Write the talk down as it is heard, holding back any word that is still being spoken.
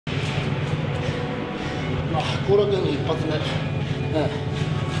後楽園の一発目、い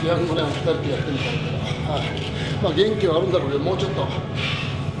や、これは2人でやってみたいけど、まあ、元気はあるんだろうけど、もうちょっと、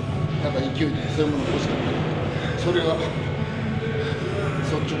なんか勢いでそういうもの欲しかった。それが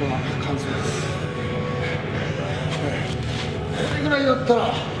率直な感想です。これぐらいだった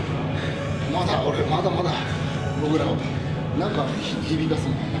ら、まだ僕らをなんか響かす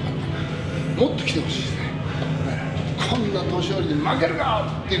ものはなかった。もっと来てほしいですね。こんな年寄りに負けるか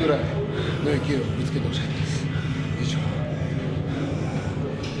っていうぐらいの勢いを見つけてほしかったです。以上。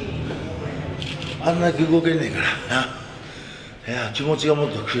あんだけ動けねえからな。いや、気持ちがも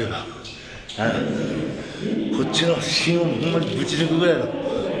っと来れば、こっちの芯をほんまにぶち抜くぐらいの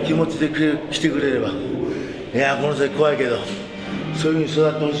気持ちで来てくれれば、いや、この先怖いけど、そういう風に育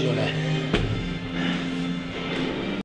ってほしいよね。